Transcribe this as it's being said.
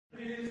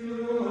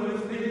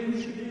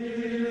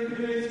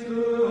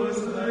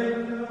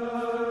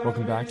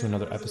Welcome back to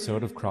another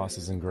episode of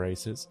Crosses and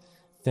Graces.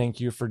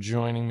 Thank you for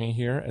joining me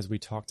here as we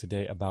talk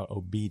today about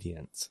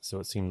obedience. So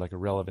it seemed like a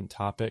relevant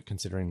topic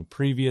considering the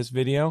previous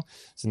video.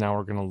 So now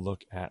we're going to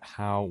look at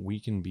how we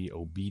can be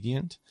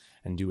obedient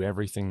and do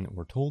everything that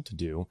we're told to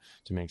do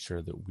to make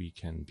sure that we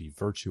can be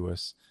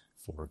virtuous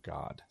for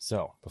God.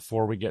 So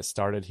before we get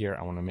started here,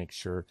 I want to make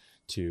sure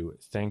to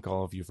thank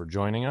all of you for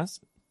joining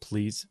us.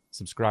 Please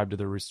subscribe to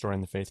the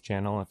Restoring the Faith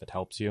channel if it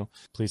helps you.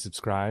 Please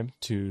subscribe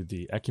to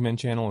the Ecumen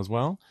channel as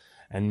well.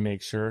 And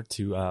make sure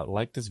to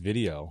like this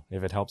video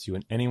if it helps you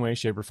in any way,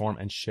 shape, or form,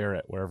 and share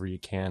it wherever you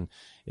can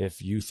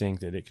if you think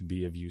that it could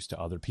be of use to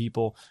other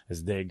people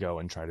as they go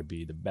and try to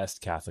be the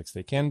best Catholics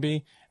they can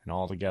be. And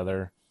all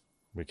together,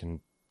 we can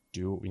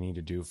do what we need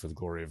to do for the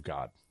glory of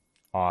God.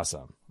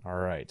 Awesome. All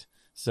right.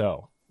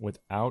 So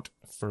without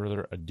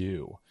further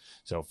ado,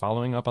 so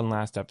following up on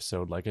last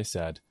episode, like I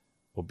said,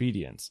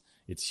 obedience,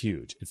 it's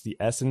huge. It's the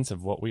essence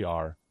of what we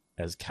are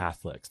as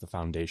Catholics, the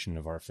foundation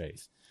of our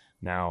faith.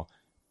 Now,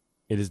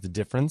 it is the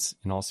difference,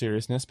 in all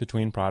seriousness,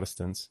 between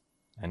Protestants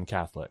and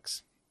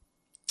Catholics.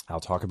 I'll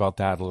talk about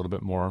that a little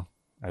bit more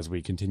as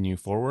we continue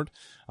forward.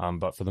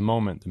 But for the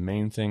moment, the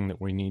main thing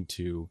that we need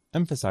to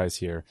emphasize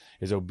here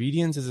is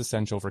obedience is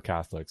essential for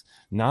Catholics,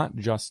 not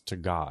just to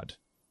God.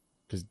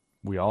 Because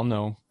we all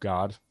know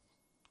God,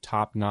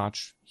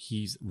 top-notch,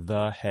 he's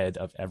the head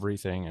of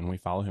everything, and we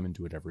follow him and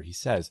do whatever he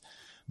says.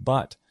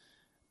 But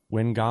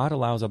when God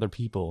allows other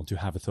people to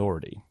have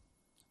authority,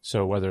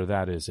 so whether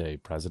that is a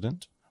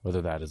president,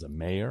 whether that is a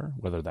mayor,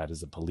 whether that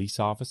is a police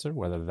officer,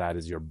 whether that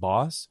is your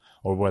boss,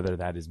 or whether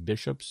that is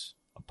bishops,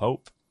 a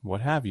pope,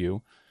 what have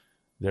you,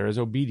 there is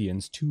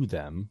obedience to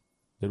them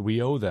that we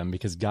owe them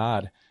because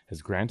God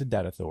has granted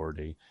that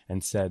authority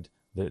and said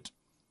that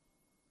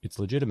it's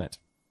legitimate,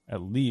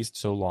 at least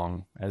so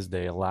long as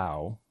they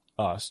allow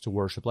us to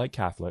worship like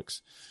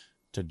Catholics,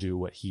 to do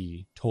what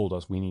he told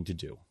us we need to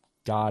do.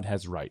 God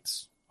has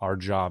rights. Our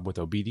job with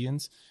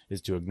obedience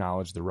is to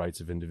acknowledge the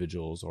rights of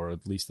individuals, or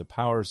at least the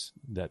powers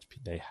that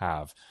they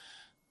have,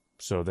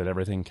 so that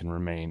everything can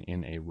remain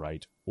in a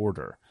right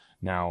order.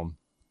 Now,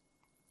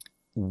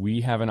 we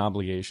have an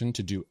obligation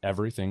to do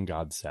everything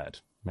God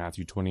said.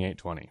 Matthew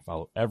 28:20.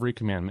 Follow every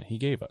commandment he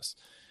gave us.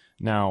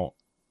 Now,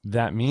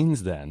 that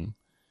means then,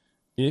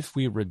 if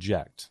we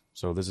reject,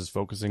 so this is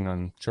focusing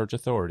on church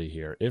authority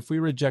here, if we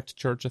reject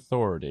church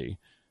authority,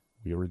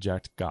 we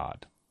reject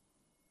God.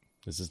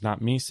 This is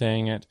not me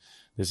saying it.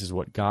 This is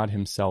what God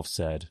himself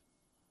said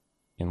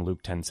in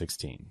Luke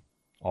 10:16.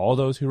 All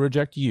those who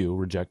reject you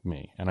reject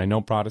me. And I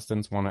know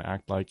Protestants want to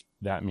act like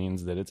that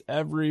means that it's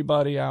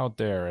everybody out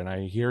there. And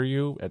I hear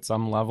you at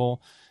some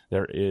level.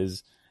 There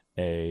is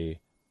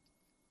a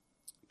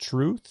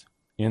truth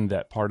in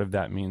that. Part of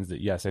that means that,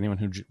 yes, anyone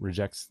who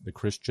rejects the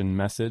Christian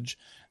message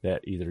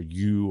that either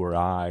you or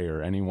I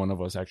or any one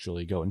of us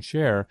actually go and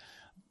share,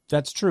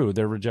 that's true,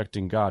 they're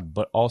rejecting God.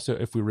 But also,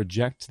 if we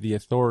reject the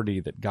authority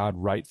that God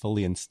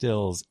rightfully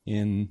instills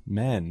in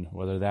men,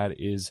 whether that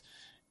is,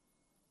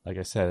 like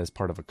I said, as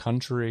part of a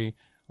country,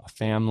 a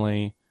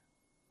family,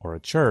 or a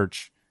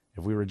church,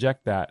 if we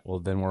reject that, well,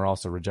 then we're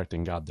also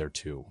rejecting God there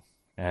too.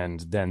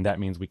 And then that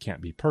means we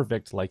can't be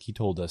perfect like he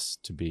told us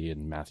to be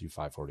in Matthew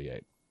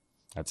 5:48.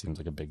 That seems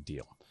like a big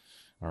deal.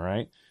 All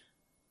right?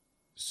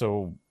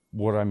 So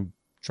what I'm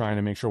trying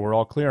to make sure we're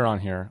all clear on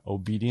here,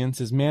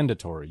 obedience is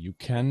mandatory. You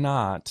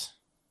cannot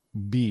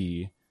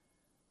be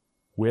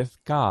with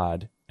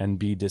God and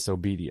be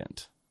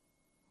disobedient.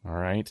 All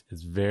right?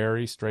 It's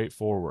very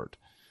straightforward.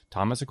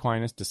 Thomas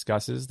Aquinas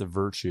discusses the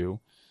virtue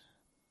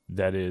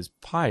that is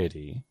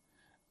piety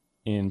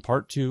in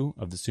part 2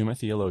 of the Summa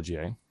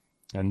Theologiae,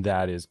 and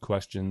that is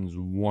questions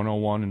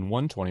 101 and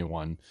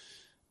 121.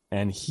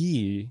 And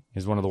he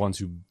is one of the ones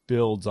who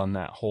builds on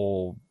that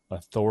whole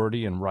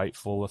authority and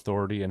rightful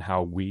authority and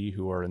how we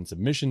who are in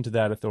submission to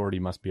that authority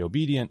must be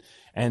obedient,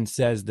 and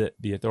says that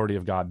the authority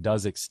of God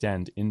does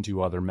extend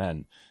into other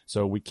men.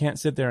 So we can't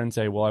sit there and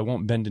say, well, I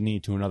won't bend a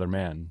knee to another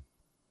man.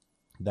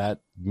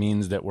 That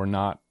means that we're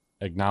not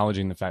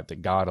acknowledging the fact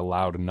that God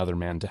allowed another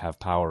man to have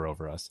power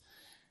over us.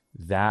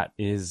 That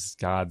is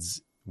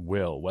God's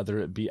will, whether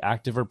it be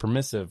active or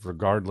permissive,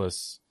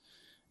 regardless.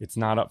 It's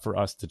not up for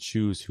us to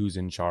choose who's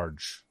in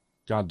charge.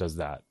 God does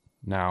that.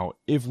 Now,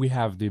 if we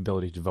have the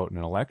ability to vote in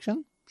an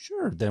election,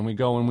 sure, then we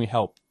go and we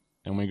help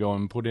and we go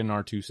and put in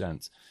our 2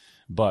 cents.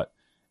 But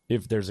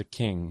if there's a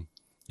king,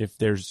 if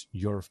there's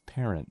your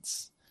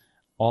parents,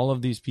 all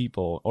of these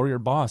people, or your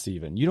boss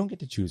even, you don't get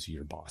to choose who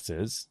your boss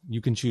is.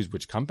 You can choose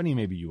which company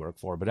maybe you work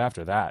for, but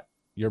after that,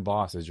 your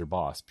boss is your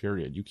boss,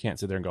 period. You can't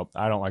sit there and go,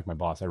 I don't like my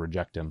boss, I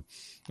reject him.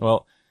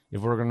 Well,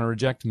 if we're going to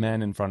reject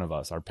men in front of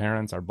us, our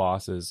parents, our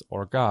bosses,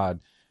 or God,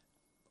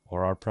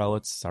 or our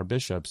prelates, our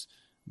bishops,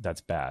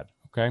 that's bad.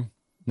 Okay?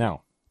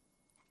 Now,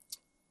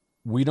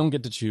 we don't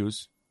get to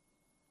choose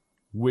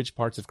which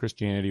parts of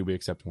Christianity we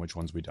accept and which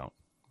ones we don't.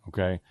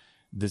 Okay?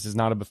 This is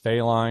not a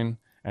buffet line,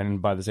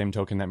 and by the same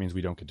token, that means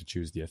we don't get to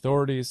choose the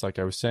authorities, like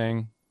I was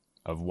saying,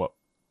 of what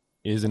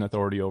is an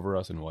authority over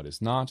us and what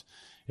is not.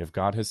 If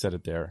God has said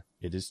it there,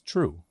 it is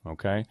true.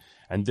 Okay?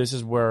 And this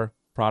is where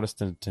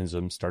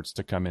Protestantism starts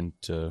to come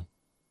into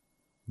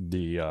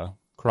the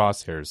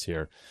crosshairs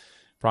here.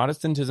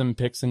 Protestantism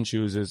picks and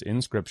chooses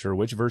in Scripture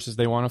which verses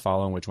they want to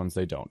follow and which ones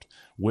they don't,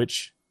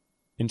 which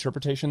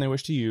interpretation they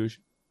wish to use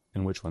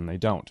and which one they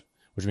don't,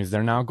 which means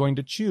they're now going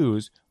to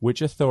choose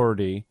which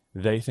authority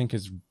they think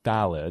is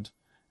valid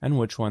and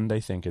which one they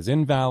think is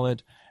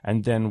invalid.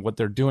 And then what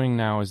they're doing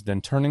now is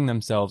then turning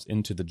themselves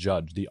into the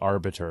judge, the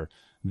arbiter,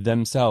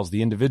 themselves,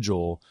 the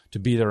individual, to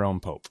be their own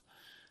pope.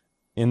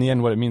 In the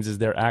end, what it means is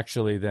they're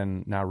actually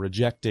then now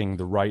rejecting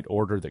the right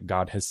order that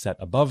God has set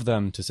above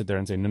them to sit there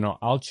and say, no,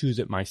 I'll choose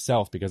it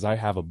myself because I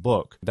have a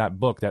book. That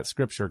book, that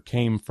scripture,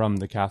 came from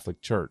the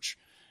Catholic Church.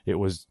 It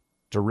was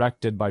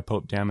directed by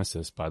Pope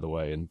Damasus, by the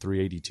way, in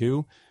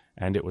 382,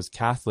 and it was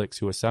Catholics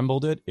who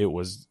assembled it. It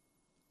was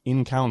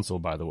in council,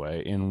 by the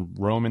way, in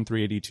Rome in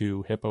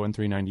 382, Hippo in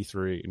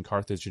 393, in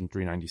Carthage in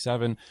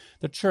 397.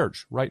 The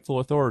Church, rightful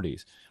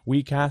authorities.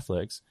 We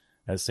Catholics,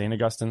 as St.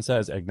 Augustine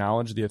says,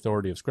 acknowledge the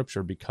authority of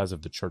Scripture because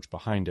of the church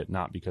behind it,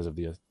 not because of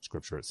the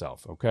Scripture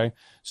itself, okay?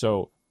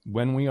 So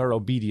when we are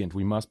obedient,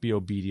 we must be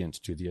obedient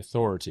to the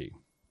authority.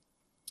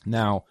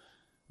 Now,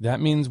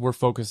 that means we're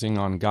focusing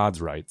on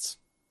God's rights,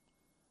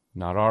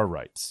 not our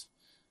rights.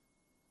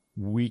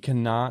 We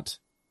cannot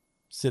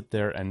sit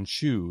there and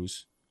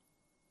choose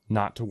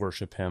not to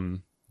worship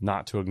him,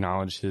 not to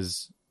acknowledge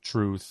his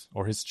truth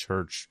or his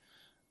church.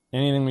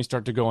 Anything we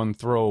start to go and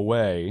throw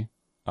away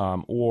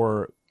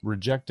or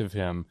reject of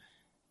him,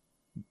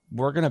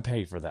 we're going to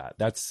pay for that.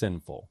 That's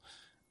sinful.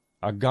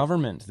 A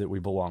government that we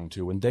belong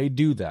to, when they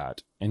do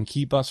that and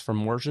keep us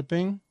from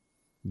worshiping,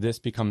 this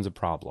becomes a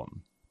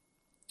problem.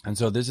 And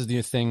so this is the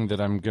thing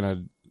that I'm going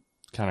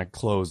to kind of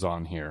close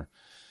on here.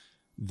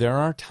 There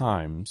are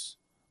times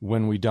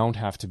when we don't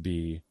have to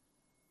be,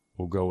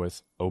 we'll go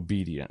with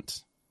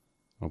obedient.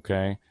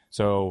 Okay?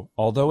 So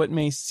although it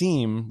may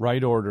seem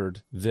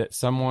right-ordered that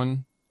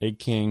someone, a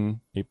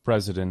king, a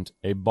president,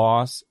 a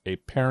boss, a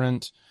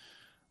parent,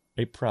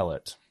 a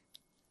prelate,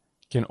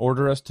 can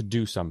order us to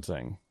do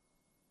something,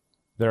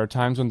 there are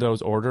times when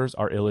those orders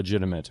are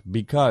illegitimate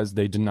because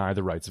they deny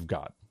the rights of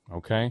God.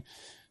 Okay?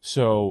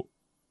 So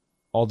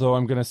although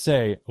I'm going to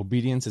say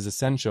obedience is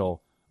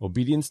essential,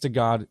 obedience to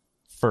God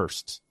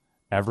first,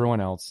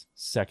 everyone else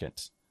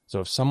second. So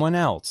if someone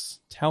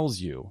else tells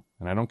you,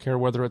 and I don't care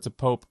whether it's a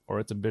pope or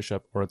it's a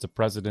bishop or it's a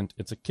president,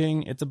 it's a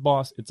king, it's a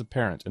boss, it's a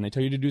parent, and they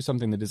tell you to do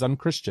something that is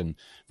unchristian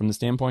from the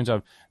standpoint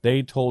of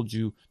they told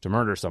you to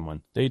murder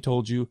someone, they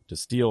told you to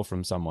steal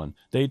from someone,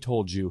 they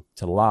told you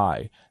to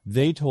lie,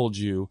 they told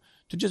you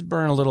to just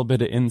burn a little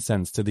bit of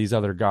incense to these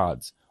other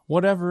gods.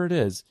 Whatever it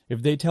is,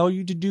 if they tell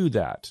you to do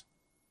that,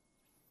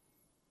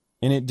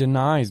 and it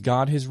denies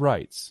God his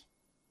rights,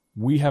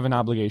 we have an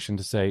obligation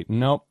to say,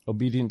 nope,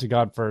 obedient to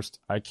God first.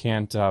 I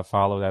can't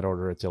follow that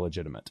order. It's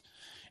illegitimate.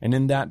 And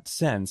in that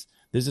sense,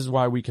 this is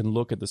why we can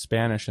look at the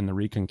Spanish and the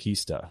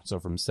Reconquista. So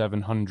from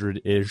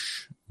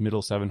 700-ish,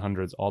 middle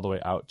 700s, all the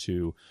way out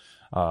to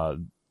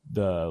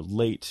the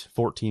late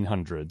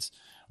 1400s,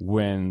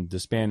 when the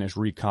Spanish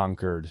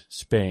reconquered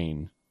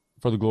Spain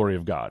for the glory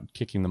of God,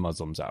 kicking the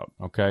Muslims out,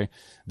 okay?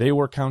 They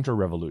were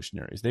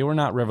counter-revolutionaries. They were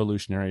not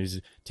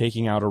revolutionaries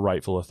taking out a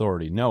rightful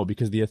authority. No,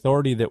 because the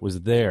authority that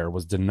was there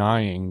was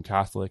denying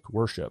Catholic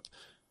worship.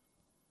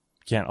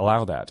 Can't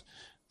allow that.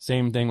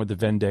 Same thing with the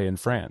Vendée in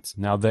France.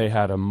 Now, they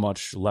had a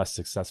much less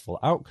successful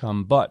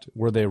outcome, but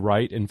were they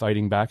right in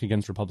fighting back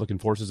against Republican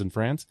forces in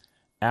France?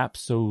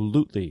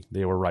 Absolutely,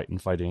 they were right in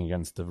fighting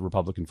against the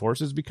Republican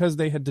forces because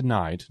they had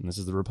denied, and this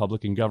is the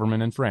Republican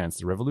government in France,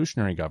 the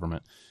revolutionary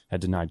government,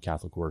 had denied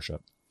Catholic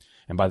worship.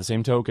 And by the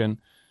same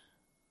token,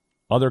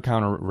 other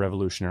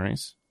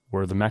counter-revolutionaries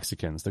were the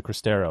Mexicans, the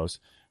Cristeros,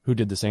 who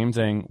did the same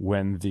thing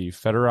when the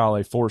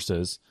Federale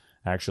forces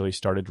actually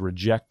started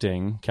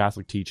rejecting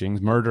Catholic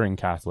teachings, murdering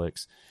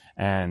Catholics,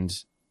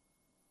 and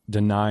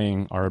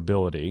denying our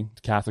ability,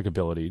 Catholic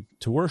ability,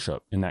 to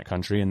worship in that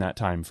country in that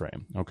time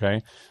frame.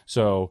 Okay?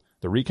 So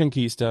the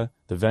Reconquista,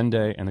 the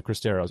Vendée, and the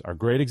Cristeros are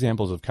great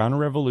examples of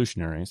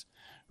counter-revolutionaries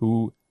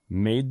who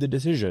made the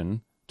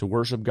decision to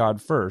worship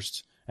God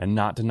first and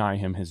not deny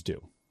him his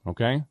due.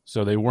 Okay?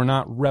 So they were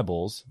not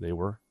rebels, they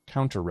were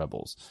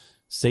counter-rebels.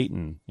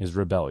 Satan is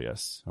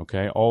rebellious.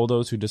 Okay? All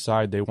those who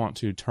decide they want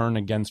to turn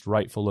against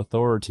rightful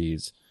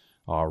authorities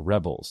are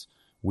rebels.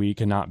 We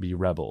cannot be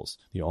rebels.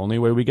 The only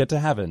way we get to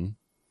heaven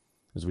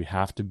is we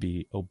have to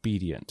be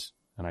obedient.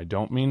 And I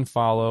don't mean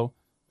follow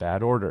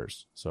bad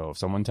orders. So if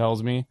someone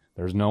tells me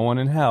there's no one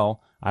in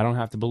hell, I don't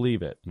have to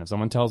believe it. And if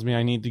someone tells me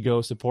I need to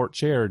go support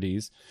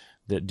charities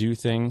that do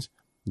things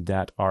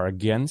that are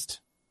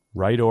against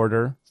right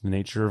order, the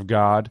nature of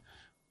God,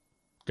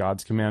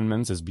 God's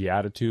commandments, his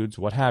beatitudes,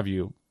 what have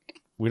you,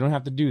 we don't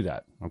have to do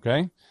that,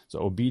 okay?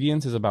 So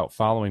obedience is about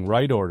following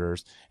right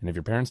orders. And if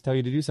your parents tell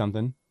you to do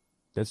something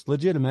that's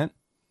legitimate,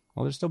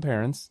 well, they're still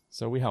parents,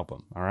 so we help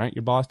them, all right?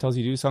 Your boss tells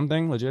you to do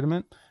something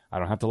legitimate. I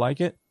don't have to like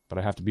it, but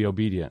I have to be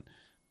obedient,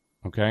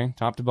 okay?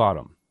 Top to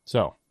bottom.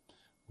 So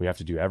we have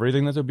to do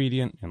everything that's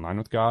obedient in line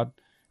with God,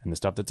 and the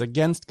stuff that's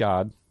against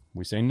God,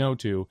 we say no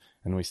to,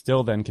 and we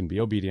still then can be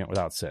obedient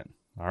without sin,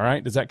 All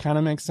right. Does that kind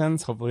of make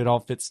sense? Hopefully it all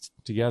fits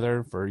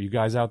together for you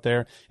guys out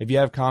there. If you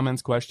have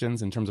comments,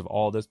 questions in terms of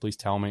all this, please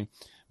tell me.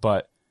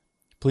 But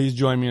please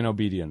join me in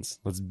obedience.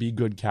 Let's be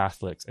good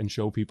Catholics and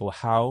show people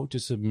how to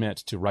submit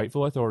to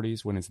rightful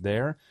authorities when it's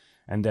there,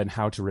 and then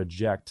how to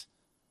reject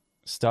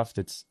stuff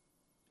that's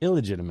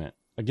illegitimate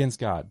against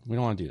God. We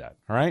don't want to do that.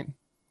 All right?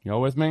 You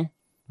all with me?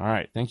 All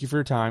right. Thank you for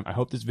your time. I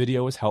hope this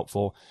video was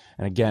helpful.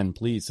 And again,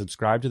 please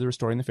subscribe to the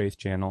Restoring the Faith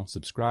channel,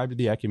 subscribe to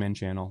the Ecumen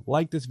channel,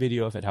 like this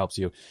video if it helps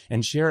you,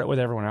 and share it with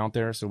everyone out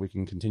there so we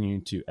can continue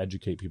to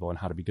educate people on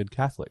how to be good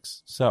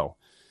Catholics. So,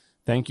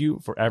 thank you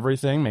for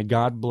everything. May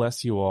God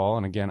bless you all.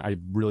 And again, I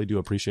really do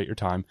appreciate your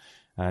time.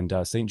 And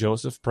St.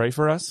 Joseph, pray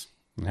for us,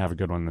 and have a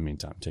good one in the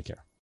meantime. Take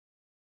care.